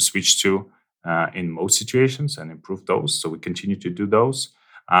player to switch to in most situations and improve those. So we continue to do those.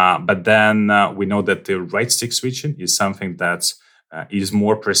 But then we know that the right stick switching is something that is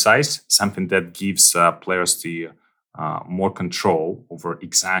more precise, something that gives players the more control over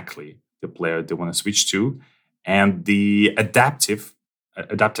exactly the player they want to switch to. And the adaptive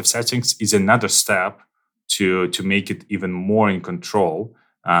settings is another step to make it even more in control.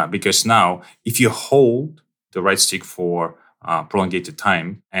 Because now, if you hold the right stick for prolonged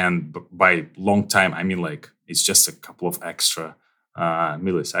time, and by long time, I mean like it's just a couple of extra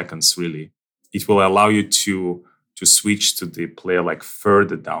milliseconds, really, it will allow you to switch to the player like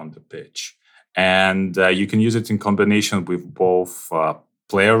further down the pitch. And you can use it in combination with both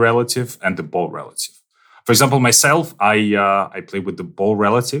player relative and the ball relative. For example, myself, I play with the ball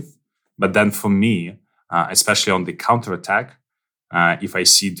relative, but then for me, especially on the counter attack, if I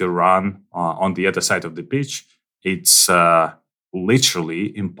see the run on the other side of the pitch, it's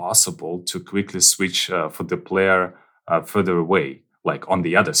literally impossible to quickly switch for the player further away, like on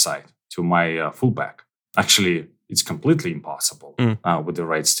the other side to my fullback. Actually, it's completely impossible with the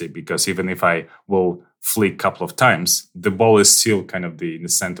right stick, because even if I will flick a couple of times, the ball is still kind of in the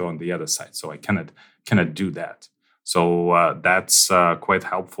center on the other side. So I cannot do that. So that's quite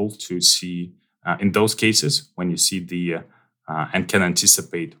helpful to see in those cases when you see the and can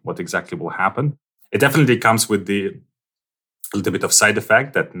anticipate what exactly will happen. It definitely comes with a little bit of side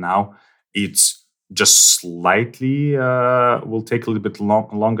effect that now it's just slightly will take a little bit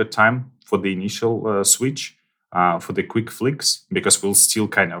longer time for the initial switch, for the quick flicks, because we'll still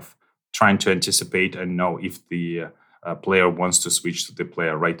kind of trying to anticipate and know if the player wants to switch to the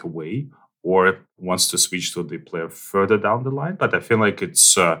player right away or wants to switch to the player further down the line. But I feel like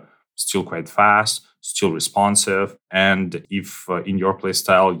it's still quite fast, still responsive. And if in your play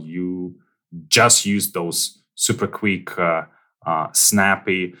style, you just use those super quick,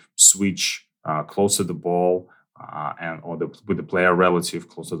 snappy switch close to the ball with the player relative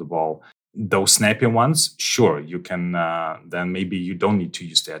close to the ball, those snappy ones, sure, you can, then maybe you don't need to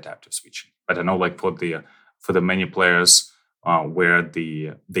use the adaptive switching. But I know like for the many players where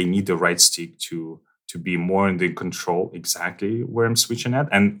they need the right stick to be more in the control exactly where I'm switching at.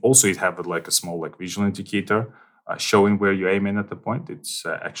 And also it have like a small like visual indicator showing where you're aiming at the point. It's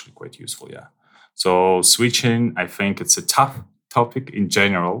actually quite useful, yeah. So switching, I think it's a tough topic in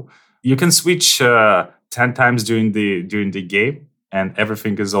general. You can switch 10 times during the game and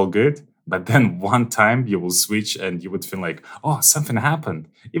everything is all good. But then one time you will switch and you would feel like, oh, something happened.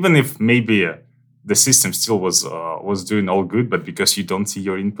 Even if maybe the system still was doing all good, but because you don't see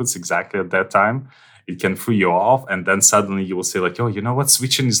your inputs exactly at that time, it can throw you off. And then suddenly you will say like, oh, you know what?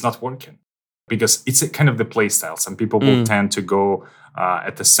 Switching is not working. Because it's a kind of the play style. Some people will tend to go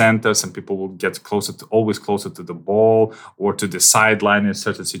at the center. Some people will get always closer to the ball or to the sideline in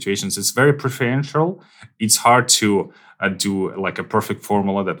certain situations. It's very preferential. It's hard to do like a perfect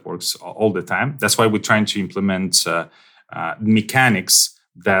formula that works all the time. That's why we're trying to implement mechanics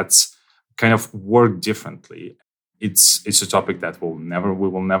that kind of work differently. It's a topic that we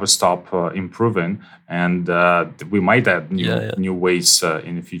will never stop improving, and we might add new ways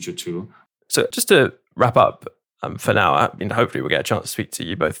in the future too. So just to wrap up for now, I mean, hopefully we'll get a chance to speak to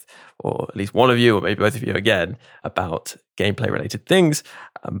you both, or at least one of you, or maybe both of you again, about gameplay related things.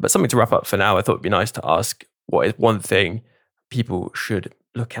 But something to wrap up for now, I thought it'd be nice to ask, what is one thing people should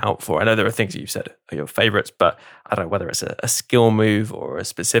look out for? I know there are things that you've said are your favorites, but I don't know whether it's a skill move or a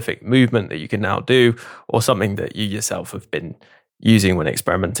specific movement that you can now do, or something that you yourself have been using when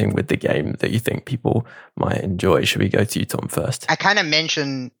experimenting with the game that you think people might enjoy. Should we go to you, Tom, first? I kind of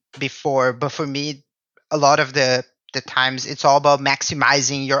mentioned before, but for me, a lot of the times it's all about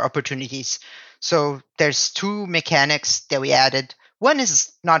maximizing your opportunities. So there's two mechanics that we added. One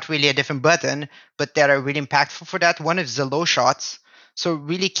is not really a different button, but that are really impactful for that. One is the low shots. So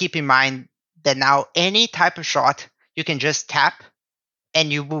really keep in mind that now any type of shot, you can just tap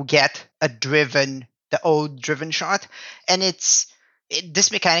and you will get the old driven shot. And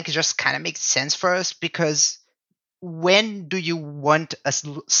this mechanic just kind of makes sense for us, because when do you want a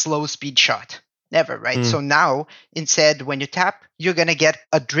slow speed shot? Never, right? So now, instead, when you tap, you're going to get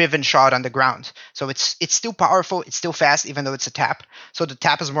a driven shot on the ground. So it's still powerful, it's still fast, even though it's a tap. So the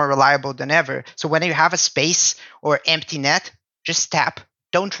tap is more reliable than ever. So when you have a space or empty net, just tap.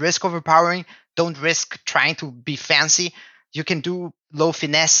 Don't risk overpowering. Don't risk trying to be fancy. You can do low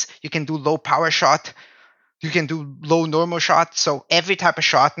finesse. You can do low power shot. You can do low normal shot. So every type of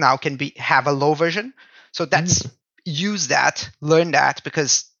shot now can have a low version. So use that, learn that,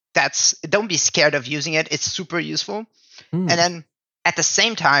 because don't be scared of using it. It's super useful. And then at the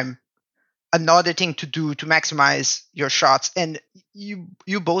same time, another thing to do to maximize your shots, and you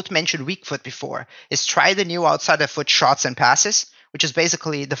both mentioned weak foot before, is try the new outside the foot shots and passes, which is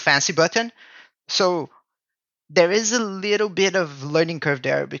basically the fancy button. So there is a little bit of learning curve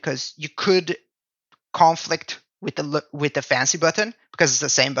there, because you could conflict with the fancy button because it's the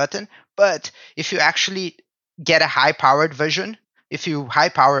same button. But if you actually get a high powered version, if you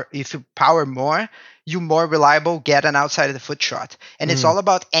power more, you more reliable get an outside of the foot shot. And it's all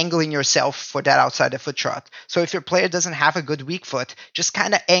about angling yourself for that outside the foot shot. So if your player doesn't have a good weak foot, just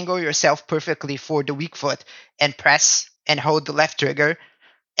kind of angle yourself perfectly for the weak foot and press and hold the left trigger.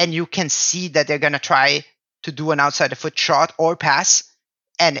 And you can see that they're going to try to do an outside the foot shot or pass.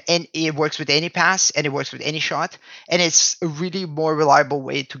 And it works with any pass and it works with any shot. And it's a really more reliable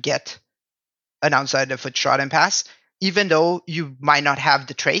way to get an outside the foot shot and pass, even though you might not have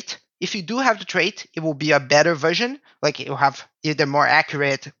the trait. If you do have the trait, it will be a better version. Like, it will have either more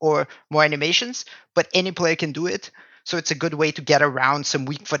accurate or more animations, but any player can do it. So it's a good way to get around some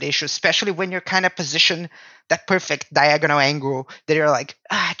weak foot issues, especially when you're kind of positioned that perfect diagonal angle that you're like,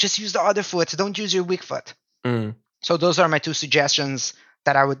 just use the other foot, don't use your weak foot. So those are my two suggestions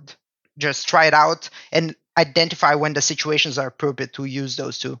that I would just try it out and identify when the situations are appropriate to use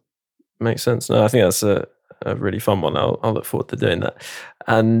those two. Makes sense. No, I think that's a really fun one. I'll look forward to doing that.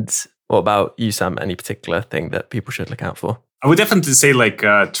 And what about you, Sam? Any particular thing that people should look out for? I would definitely say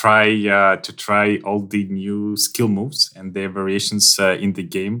try all the new skill moves and their variations in the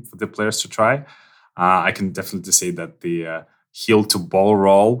game for the players to try. I can definitely say that the heel to ball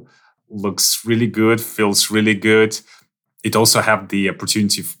roll looks really good, feels really good. It also have the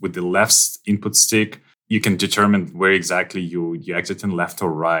opportunity with the left input stick. You can determine where exactly you exit in, left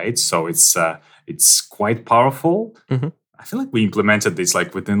or right. So it's quite powerful. I feel like we implemented this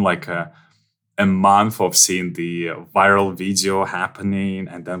within a month of seeing the viral video happening,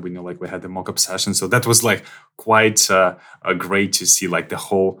 and then we had the mock-up session. So that was quite great to see the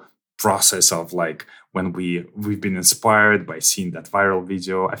whole process of when we've been inspired by seeing that viral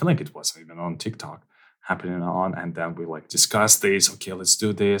video. I feel like it was even on TikTok happening on, and then we discussed this. Okay, let's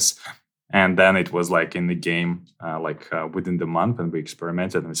do this. And then it was in the game, within the month, and we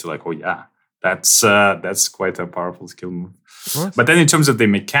experimented, and we said oh yeah, that's quite a powerful skill move. Nice. But then in terms of the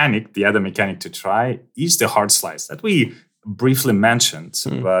mechanic, the other mechanic to try is the hard slice that we briefly mentioned.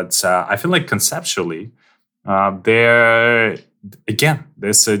 But I feel like conceptually, there's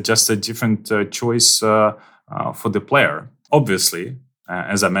just a different choice for the player. Obviously,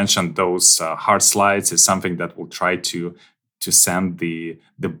 as I mentioned, those hard slides is something that will try to send the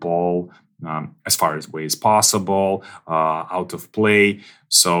ball as far away as possible, out of play.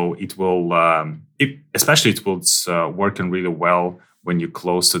 So it will, working really well when you're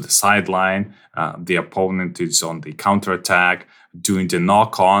close to the sideline. The opponent is on the counterattack, doing the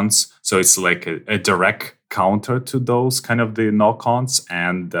knock-ons. So it's a direct counter to those kind of the knock-ons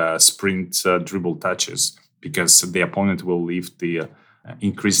and sprint dribble touches, because the opponent will leave the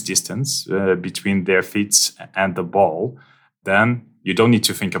increase distance between their feet and the ball, then you don't need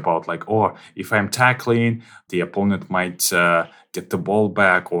to think about like, oh, if I'm tackling, the opponent might get the ball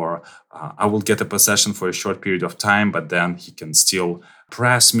back, or I will get a possession for a short period of time, but then he can still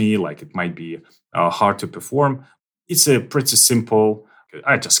press me, like it might be hard to perform. It's a pretty simple,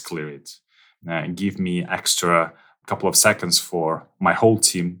 I just clear it. Give me extra couple of seconds for my whole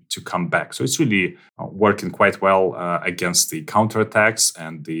team to come back. So it's really working quite well against the counterattacks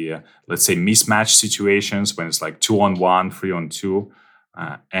and the, let's say, mismatch situations when it's like 2-on-1, 3-on-2.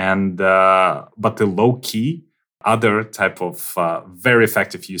 But the low-key, other type of very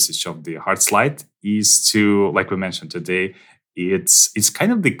effective usage of the hard slide is to, like we mentioned today, it's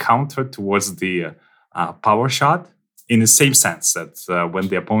kind of the counter towards the power shot, in the same sense that when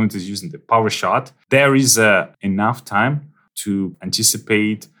the opponent is using the power shot, there is enough time to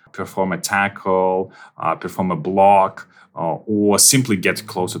anticipate, perform a tackle, perform a block, or simply get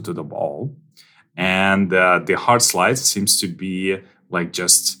closer to the ball. And the hard slide seems to be like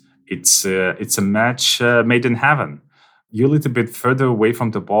just, it's a match made in heaven. You're a little bit further away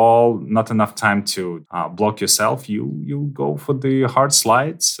from the ball, not enough time to block yourself. You go for the hard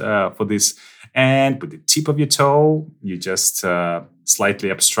slides for this. And with the tip of your toe, you just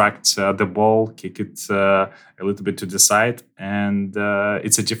slightly abstract the ball, kick it a little bit to the side. And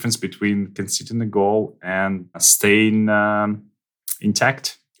it's a difference between conceding the goal and staying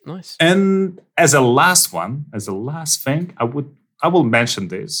intact. Nice. And as a last thing, I will mention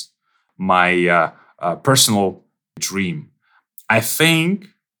this, my personal dream. I think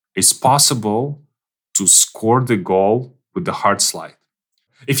it's possible to score the goal with the hard slide.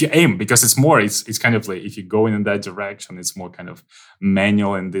 If you aim, because it's kind of like, if you go in that direction, it's more kind of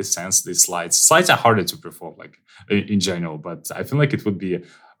manual in this sense. These slides are harder to perform, like in general, but I feel like it would be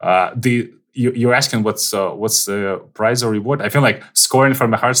you're asking what's the prize or reward. I feel like scoring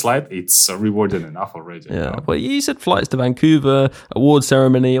from a hard slide, it's rewarded enough already. Yeah, you know? Well, you said flights to Vancouver, award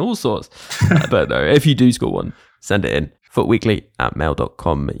ceremony, all sorts. But no, if you do score one, send it in.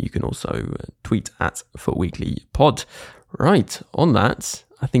 footweekly@mail.com. You can also tweet at footweeklypod. Right, on that,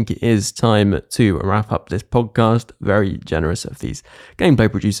 I think it is time to wrap up this podcast. Very generous of these gameplay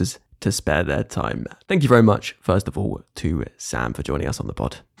producers to spare their time. Thank you very much, first of all, to Sam for joining us on the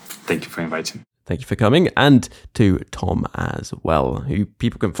pod. Thank you for inviting. Thank you for coming, and to Tom as well, who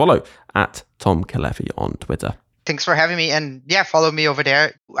people can follow at Tom Kalefi on Twitter. Thanks for having me, and yeah, follow me over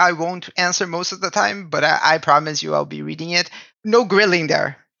there. I won't answer most of the time, but I promise you I'll be reading it. No grilling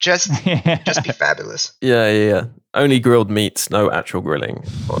there. Just be fabulous. Yeah. Only grilled meats, no actual grilling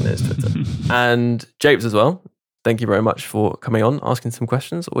on his Twitter. And Japes as well. Thank you very much for coming on, asking some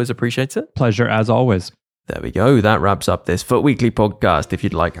questions. Always appreciate it. Pleasure as always. There we go. That wraps up this Foot Weekly podcast. If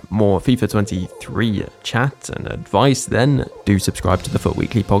you'd like more FIFA 23 chat and advice, then do subscribe to the Foot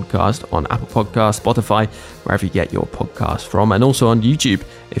Weekly podcast on Apple Podcasts, Spotify, wherever you get your podcast from, and also on YouTube.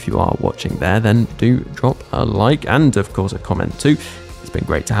 If you are watching there, then do drop a like and, of course, a comment too. It's been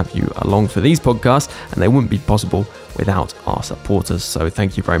great to have you along for these podcasts, and they wouldn't be possible without our supporters. So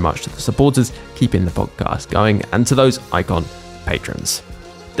thank you very much to the supporters keeping the podcast going, and to those icon patrons.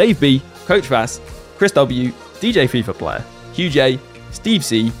 Dave B, Coach Vass, Chris W, DJ FIFA Player, Hugh J, Steve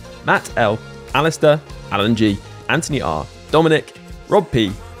C, Matt L, Alistair, Alan G, Anthony R, Dominic, Rob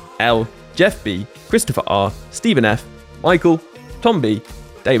P, L, Jeff B, Christopher R, Stephen F, Michael, Tom B,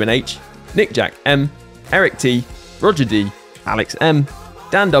 Damon H, Nick Jack M, Eric T, Roger D, Alex M,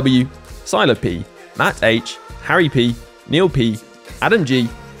 Dan W, Siler P, Matt H, Harry P, Neil P, Adam G,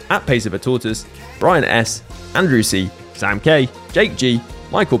 at Pace of a Tortoise, Brian S, Andrew C, Sam K, Jake G,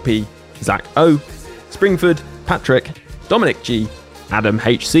 Michael P, Zach O, Springford, Patrick, Dominic G, Adam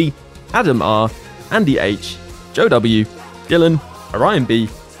HC, Adam R, Andy H, Joe W, Dylan, Orion B,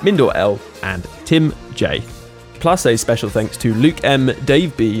 Mindor L, and Tim J. Plus a special thanks to Luke M,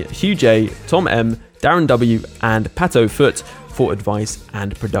 Dave B, Hugh J, Tom M, Darren W, and Pato Foot for advice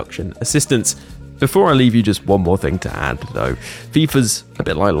and production assistance. Before I leave you, just one more thing to add though. FIFA's a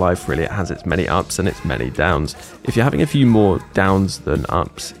bit like life really, it has its many ups and its many downs. If you're having a few more downs than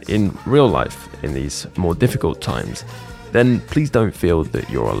ups in real life in these more difficult times, then please don't feel that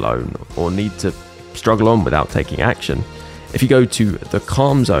you're alone or need to struggle on without taking action. If you go to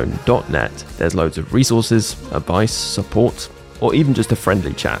thecalmzone.net, there's loads of resources, advice, support, or even just a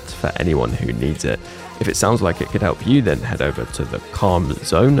friendly chat for anyone who needs it. If it sounds like it could help you, then head over to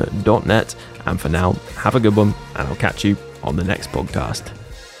thecalmzone.net. And for now, have a good one, and I'll catch you on the next podcast.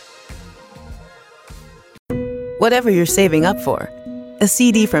 Whatever you're saving up for, a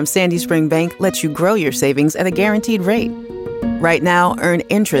CD from Sandy Spring Bank lets you grow your savings at a guaranteed rate. Right now, earn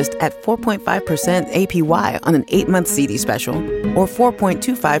interest at 4.5% APY on an 8-month CD special or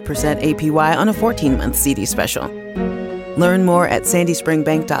 4.25% APY on a 14-month CD special. Learn more at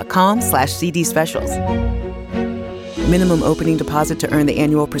sandyspringbank.com/CD specials. Minimum opening deposit to earn the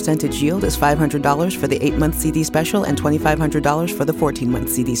annual percentage yield is $500 for the 8-month CD special and $2,500 for the 14-month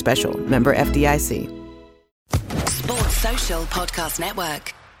CD special. Member FDIC. Sports Social Podcast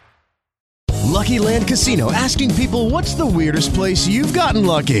Network. Lucky Land Casino, asking people, what's the weirdest place you've gotten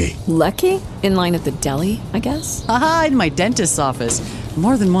lucky? Lucky? In line at the deli, I guess? Aha, in my dentist's office.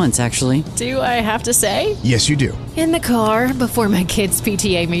 More than once, actually. Do I have to say? Yes, you do. In the car before my kids'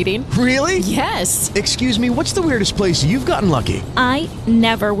 PTA meeting. Really? Yes. Excuse me, what's the weirdest place you've gotten lucky? I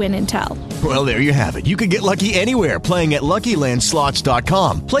never win and tell. Well, there you have it. You can get lucky anywhere, playing at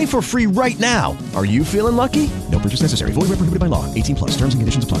LuckyLandSlots.com. Play for free right now. Are you feeling lucky? No purchase necessary. Void where prohibited by law. 18+. Terms and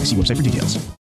conditions apply. See website for details.